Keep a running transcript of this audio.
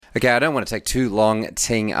Okay, I don't want to take too long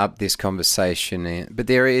teeing up this conversation, but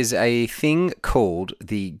there is a thing called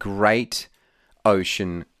the Great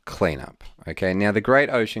Ocean Cleanup. Okay, now the Great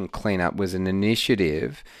Ocean Cleanup was an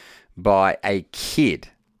initiative by a kid,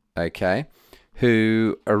 okay,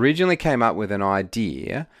 who originally came up with an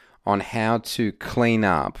idea on how to clean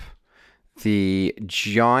up the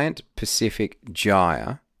giant Pacific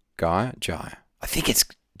gyre, I think it's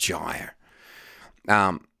gyre,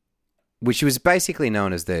 which was basically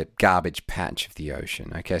known as the garbage patch of the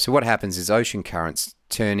ocean. Okay, so what happens is ocean currents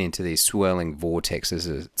turn into these swirling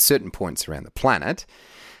vortexes at certain points around the planet.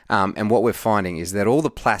 And what we're finding is that all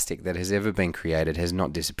the plastic that has ever been created has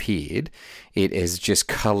not disappeared. It has just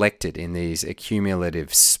collected in these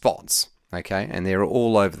accumulative spots. Okay, and they're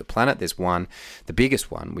all over the planet. There's one, the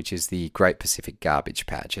biggest one, which is the Great Pacific Garbage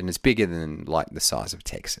Patch, and it's bigger than like the size of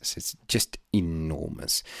Texas. It's just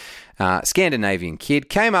enormous. Scandinavian kid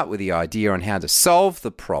came up with the idea on how to solve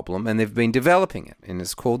the problem, and they've been developing it, and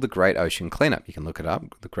it's called the Great Ocean Cleanup. You can look it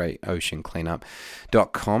up,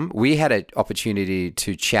 thegreatoceancleanup.com. We had an opportunity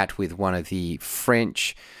to chat with one of the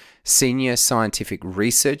French senior scientific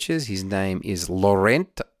researchers. His name is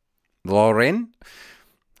Laurent.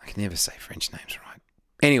 I can never say French names right.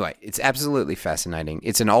 Anyway, it's absolutely fascinating.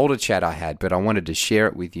 It's an older chat I had, but I wanted to share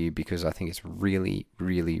it with you because I think it's really,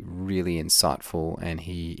 really, really insightful, and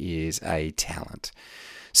he is a talent.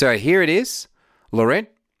 So here it is, Laurent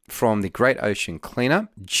from the Great Ocean Cleanup,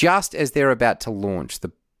 just as they're about to launch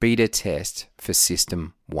the beta test for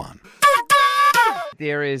System 1.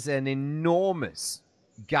 There is an enormous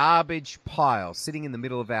garbage pile sitting in the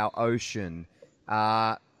middle of our ocean.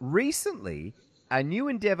 Recently, a new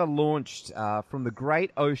endeavor launched from the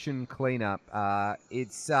Great Ocean Cleanup.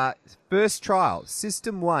 It's first trial,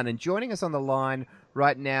 System 1. And joining us on the line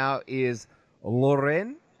right now is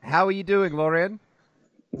Laurent. How are you doing, Laurent?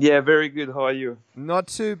 Yeah, very good. How are you? Not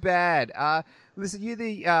too bad. Listen, you're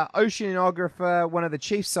the oceanographer, one of the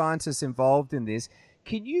chief scientists involved in this.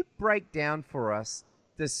 Can you break down for us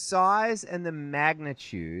the size and the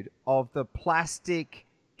magnitude of the plastic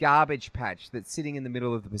garbage patch that's sitting in the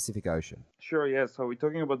middle of the Pacific Ocean? Sure, yeah. So we're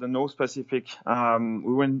talking about the North Pacific.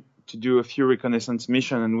 We went to do a few reconnaissance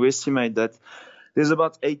missions, and we estimate that there's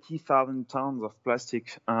about 80,000 tons of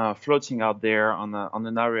plastic floating out there on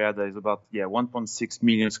an area that is about 1.6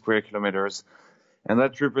 million square kilometers. And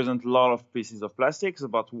that represents a lot of pieces of plastic. It's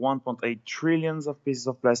about 1.8 trillions of pieces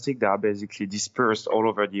of plastic that are basically dispersed all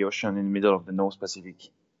over the ocean in the middle of the North Pacific.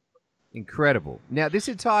 Incredible. Now, this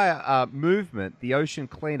entire movement, the Ocean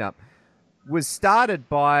Cleanup, was started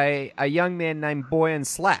by a young man named Boyan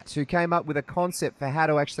Slat, who came up with a concept for how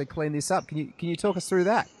to actually clean this up. Can you talk us through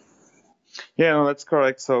that? Yeah, no, that's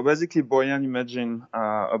correct. So basically, Boyan imagined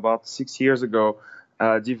about 6 years ago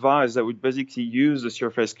a device that would basically use the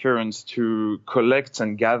surface currents to collect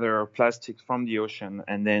and gather plastic from the ocean,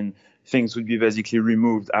 and then things would be basically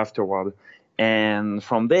removed afterward. And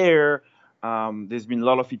from there, there's been a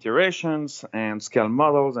lot of iterations and scale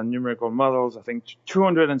models and numerical models, I think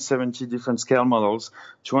 270 different scale models,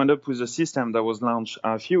 to end up with a system that was launched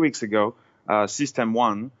a few weeks ago, System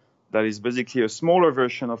 1, that is basically a smaller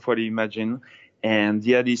version of what you imagine. And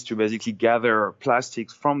the idea is to basically gather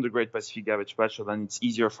plastics from the Great Pacific Garbage Patch, so then it's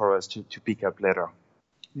easier for us to pick up later.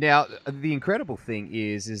 Now, the incredible thing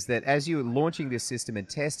is that as you were launching this system and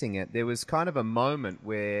testing it, there was kind of a moment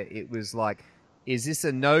where it was like, is this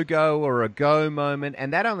a no-go or a go moment?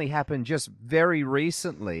 And that only happened just very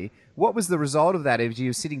recently. What was the result of that as you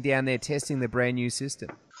were sitting down there testing the brand new system?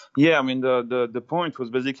 Yeah, I mean, the point was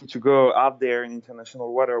basically to go out there in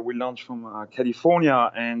international water. We launched from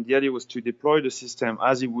California, and the idea was to deploy the system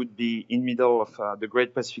as it would be in middle of the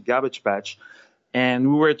Great Pacific Garbage Patch.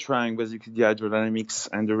 And we were trying basically the hydrodynamics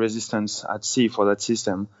and the resistance at sea for that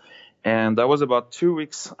system. And that was about 2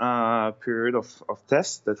 weeks period of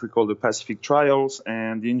tests that we call the Pacific Trials.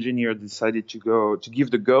 And the engineer decided to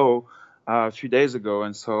give the go a few days ago.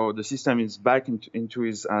 And so the system is back into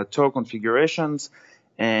its tow configurations,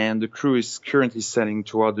 and the crew is currently sailing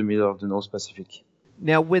toward the middle of the North Pacific.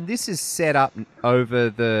 Now, when this is set up over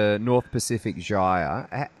the North Pacific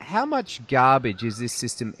Gyre, how much garbage is this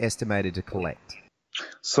system estimated to collect?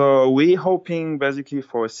 So we're hoping basically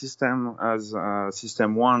for a system as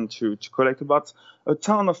System 1 to collect about a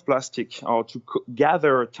ton of plastic, or to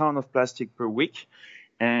gather a ton of plastic per week.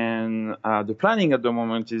 And the planning at the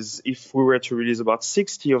moment is, if we were to release about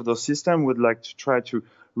 60 of those systems, we'd like to try to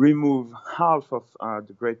remove half of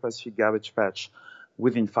the Great Pacific Garbage Patch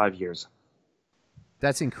within 5 years.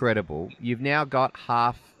 That's incredible. You've now got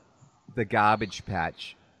half the garbage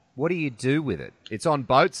patch. What do you do with it? It's on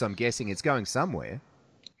boats, I'm guessing. It's going somewhere.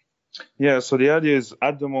 Yeah, so the idea is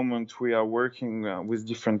at the moment we are working with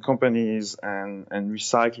different companies and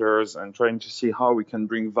recyclers and trying to see how we can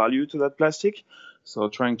bring value to that plastic. So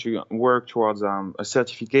trying to work towards a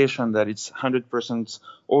certification that it's 100%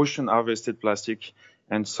 ocean harvested plastic.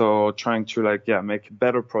 And so trying to make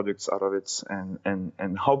better products out of it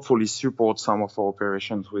and hopefully support some of our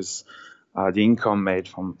operations with the income made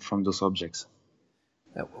from those objects.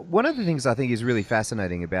 One of the things I think is really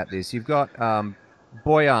fascinating about this, you've got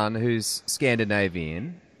Boyan, who's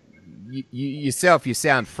Scandinavian. Yourself, you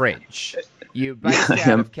sound French. You're based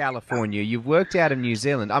out of California. You've worked out of New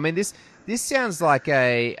Zealand. I mean, this sounds like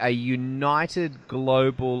a united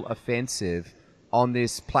global offensive on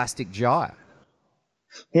this plastic gyre.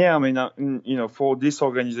 Yeah, I mean, for these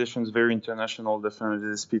organizations, very international. Definitely,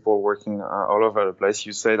 there's people working all over the place.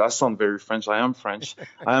 You said I sound very French. I am French.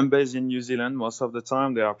 I am based in New Zealand most of the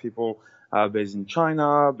time. There are people based in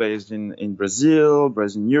China, based in Brazil,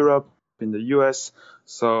 based in Europe, in the US.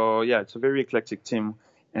 So yeah, it's a very eclectic team,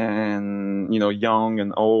 and young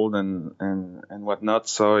and old and whatnot.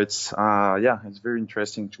 So it's it's very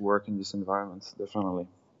interesting to work in this environment. Definitely.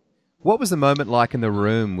 What was the moment like in the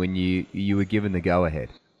room when you were given the go ahead?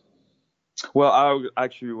 Well, I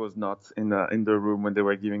actually was not in the room when they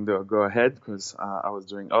were giving the go ahead because I was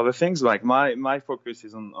doing other things. Like my focus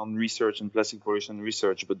is on research and plastic pollution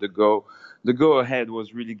research, but the go ahead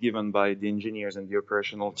was really given by the engineers and the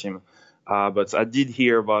operational team. But I did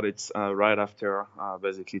hear about it right after,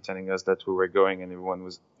 basically telling us that we were going, and everyone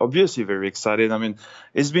was obviously very excited. I mean,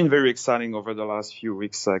 it's been very exciting over the last few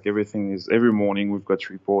weeks. Like every morning we've got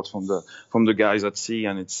reports from the guys at sea,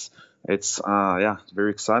 and it's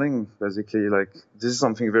very exciting. Basically, like this is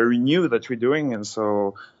something very new that we're doing, and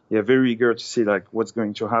so yeah, very eager to see like what's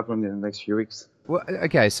going to happen in the next few weeks. Well,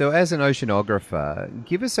 okay, so as an oceanographer,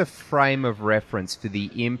 give us a frame of reference for the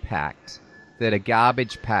impact that a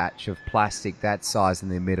garbage patch of plastic that size in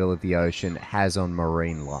the middle of the ocean has on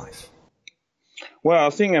marine life. Well,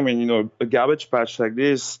 I think, I mean, a garbage patch like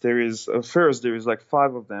this, there is like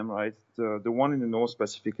 5 of them, right? The one in the North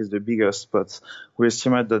Pacific is the biggest, but we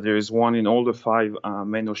estimate that there is one in all the 5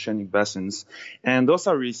 main oceanic basins. And those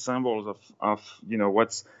are really symbols of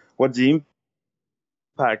what the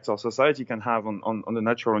impact our society can have on the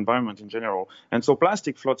natural environment in general. And so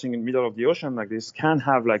plastic floating in the middle of the ocean like this can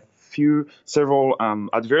have like several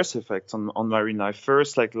adverse effects on marine life.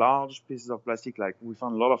 First, like large pieces of plastic, like we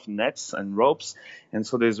found a lot of nets and ropes, and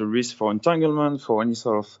so there's a risk for entanglement for any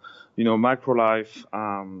sort of microlife,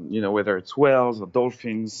 whether it's whales or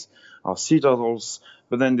dolphins or sea turtles.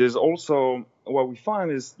 But then there's also what we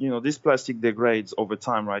find is this plastic degrades over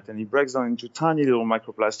time, right, and it breaks down into tiny little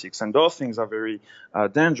microplastics, and those things are very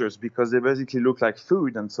dangerous because they basically look like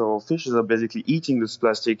food, and so fishes are basically eating this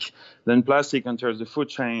plastic. Then plastic enters the food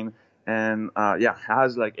chain and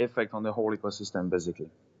has like effect on the whole ecosystem basically.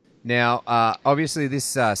 Now, obviously,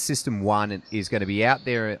 this System 1 is going to be out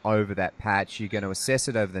there over that patch. You're going to assess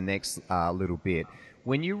it over the next little bit.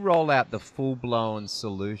 When you roll out the full-blown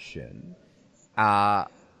solution, how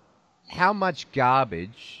much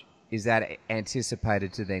garbage is that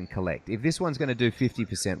anticipated to then collect? If this one's going to do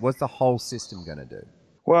 50%, what's the whole system going to do?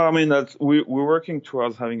 Well, I mean, we're working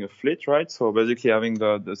towards having a fleet, right? So basically having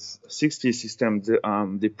the 60 system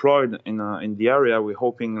deployed in the area. We're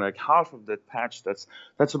hoping like half of that patch, that's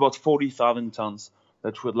about 40,000 tons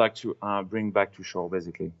that we'd like to bring back to shore,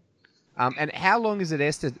 basically. And how long is it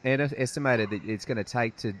estimated that it's going to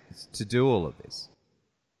take to do all of this?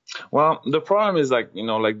 Well, the problem is like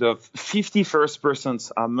the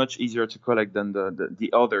 51% are much easier to collect than the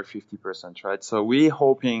other 50%, right? So we're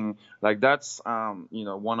hoping like that's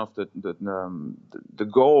one of the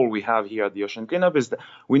goal we have here at the Ocean Cleanup is that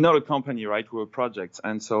we're not a company, right? We're a project,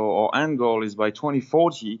 and so our end goal is by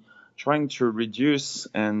 2040 trying to reduce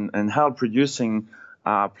and help reducing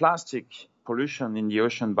plastic pollution in the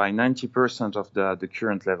ocean by 90% of the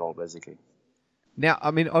current level, basically. Now,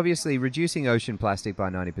 I mean, obviously, reducing ocean plastic by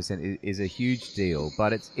 90% is a huge deal,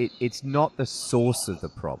 but it's not the source of the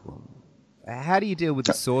problem. How do you deal with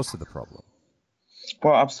the source of the problem?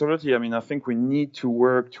 Well, absolutely. I mean, I think we need to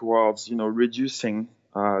work towards, reducing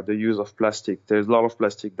the use of plastic. There's a lot of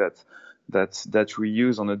plastic that we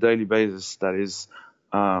use on a daily basis that is,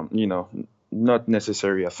 not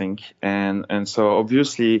necessary, I think. And so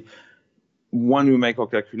obviously, when we make our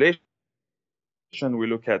calculation, we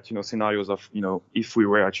look at scenarios of if we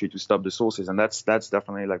were actually to stop the sources, and that's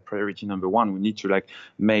definitely like priority number 1. We need to like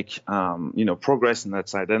make progress on that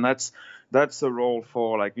side, and that's a role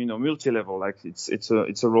for like multi-level. Like it's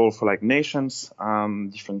a role for like nations,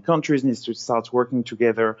 different countries needs to start working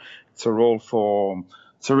together. It's a role for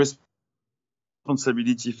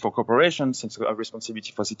responsibility for corporations, it's a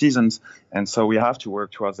responsibility for citizens, and so we have to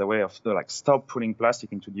work towards the way of stop putting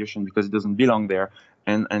plastic into the ocean because it doesn't belong there,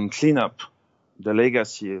 and clean up the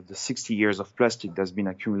legacy of the 60 years of plastic that's been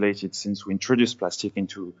accumulated since we introduced plastic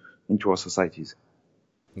into our societies.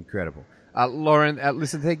 Incredible. Lauren,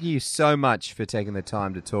 listen, thank you so much for taking the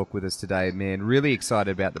time to talk with us today, man. Really excited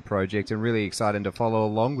about the project and really excited to follow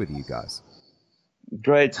along with you guys.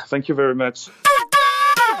 Great. Thank you very much.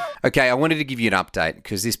 Okay, I wanted to give you an update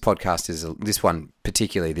because this podcast this one,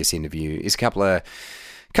 particularly this interview, is a couple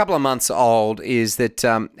of months old. Is that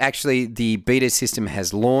actually the beta system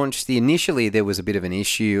has launched? Initially there was a bit of an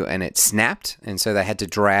issue and it snapped, and so they had to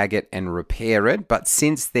drag it and repair it. But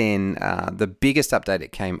since then, the biggest update,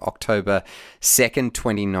 it came October 2nd,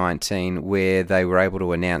 2019, where they were able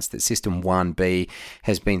to announce that System 1B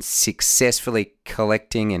has been successfully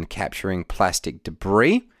collecting and capturing plastic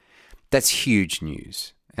debris. That's huge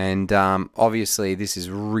news. And obviously, this is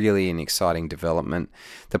really an exciting development.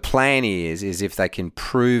 The plan is if they can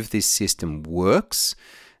prove this system works,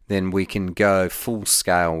 then we can go full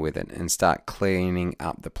scale with it and start cleaning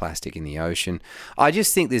up the plastic in the ocean. I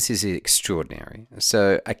just think this is extraordinary.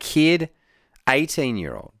 So a kid,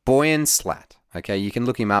 18-year-old, Boyan Slat, okay, you can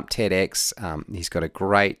look him up, TEDx. He's got a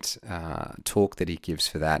great talk that he gives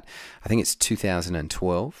for that. I think it's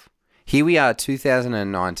 2012. Here we are,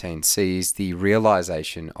 2019 sees the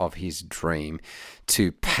realization of his dream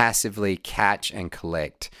to passively catch and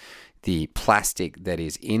collect the plastic that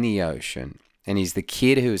is in the ocean. And he's the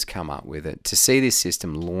kid who has come up with it. To see this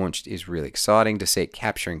system launched is really exciting. To see it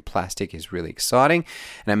capturing plastic is really exciting.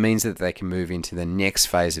 And it means that they can move into the next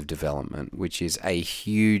phase of development, which is a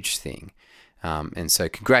huge thing. And so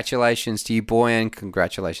congratulations to you, Boyan.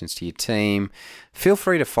 Congratulations to your team. Feel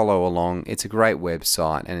free to follow along. It's a great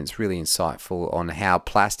website and it's really insightful on how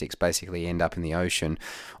plastics basically end up in the ocean,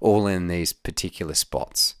 all in these particular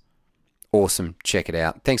spots. Awesome. Check it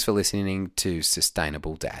out. Thanks for listening to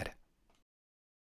Sustainable Dad.